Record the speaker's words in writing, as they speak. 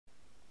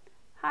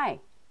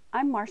Hi,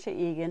 I'm Marsha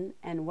Egan,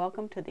 and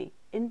welcome to the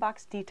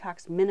Inbox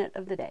Detox Minute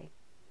of the Day.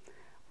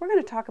 We're going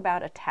to talk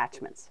about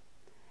attachments.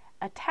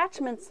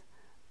 Attachments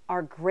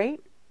are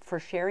great for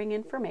sharing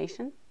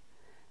information,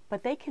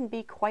 but they can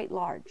be quite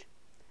large.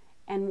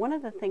 And one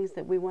of the things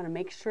that we want to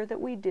make sure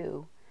that we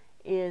do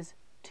is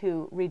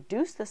to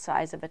reduce the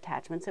size of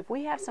attachments. If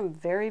we have some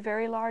very,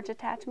 very large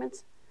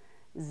attachments,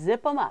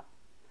 zip them up.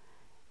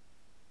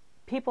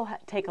 People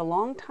take a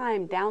long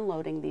time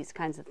downloading these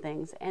kinds of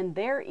things, and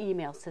their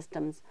email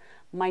systems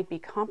might be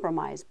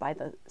compromised by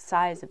the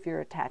size of your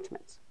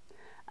attachments.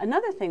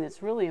 Another thing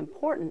that's really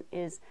important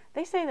is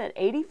they say that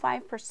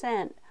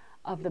 85%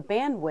 of the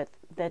bandwidth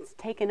that's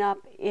taken up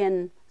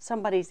in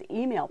somebody's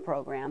email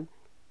program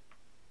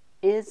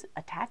is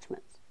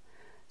attachments.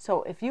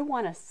 So if you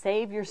want to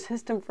save your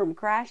system from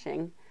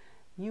crashing,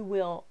 you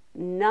will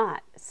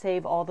not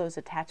save all those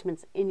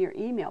attachments in your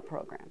email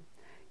program.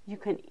 You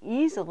can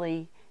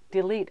easily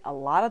delete a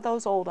lot of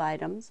those old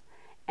items,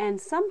 and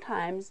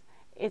sometimes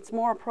it's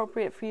more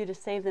appropriate for you to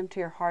save them to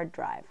your hard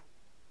drive.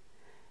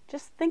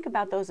 Just think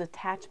about those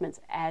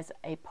attachments as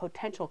a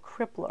potential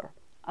crippler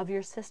of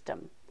your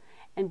system,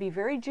 and be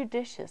very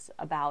judicious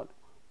about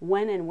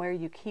when and where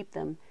you keep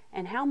them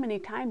and how many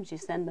times you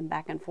send them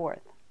back and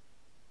forth.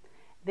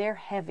 They're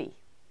heavy.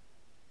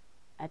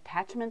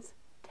 Attachments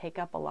take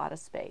up a lot of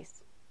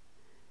space.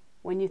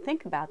 When you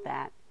think about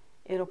that,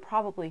 it'll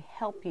probably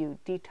help you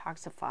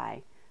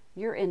detoxify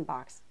your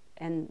inbox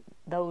and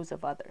those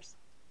of others.